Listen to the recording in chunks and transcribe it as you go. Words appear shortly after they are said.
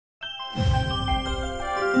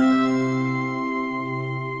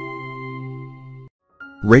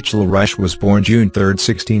Rachel Ruysch was born June 3,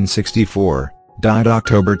 1664, died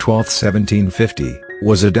October 12, 1750,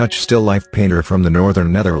 was a Dutch still life painter from the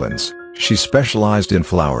northern Netherlands. She specialized in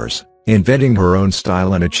flowers, inventing her own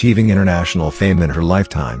style and achieving international fame in her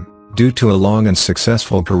lifetime. Due to a long and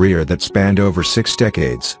successful career that spanned over 6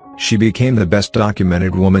 decades, she became the best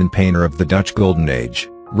documented woman painter of the Dutch Golden Age.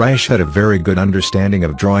 Ruysch had a very good understanding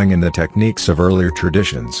of drawing and the techniques of earlier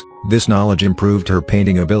traditions. This knowledge improved her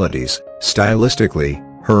painting abilities. Stylistically,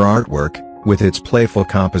 her artwork, with its playful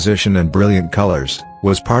composition and brilliant colors,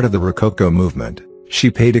 was part of the rococo movement.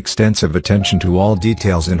 She paid extensive attention to all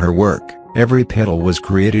details in her work. Every petal was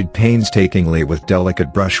created painstakingly with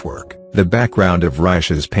delicate brushwork. The background of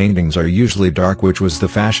Ruysch's paintings are usually dark, which was the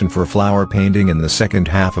fashion for flower painting in the second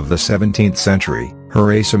half of the 17th century.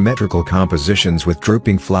 Her asymmetrical compositions with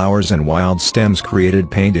drooping flowers and wild stems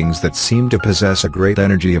created paintings that seemed to possess a great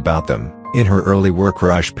energy about them. In her early work,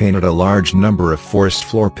 Ruysch painted a large number of forest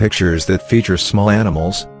floor pictures that feature small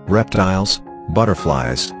animals, reptiles,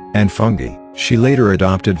 butterflies, and fungi. She later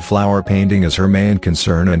adopted flower painting as her main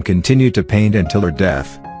concern and continued to paint until her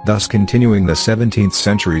death, thus continuing the 17th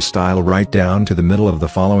century style right down to the middle of the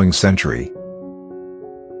following century.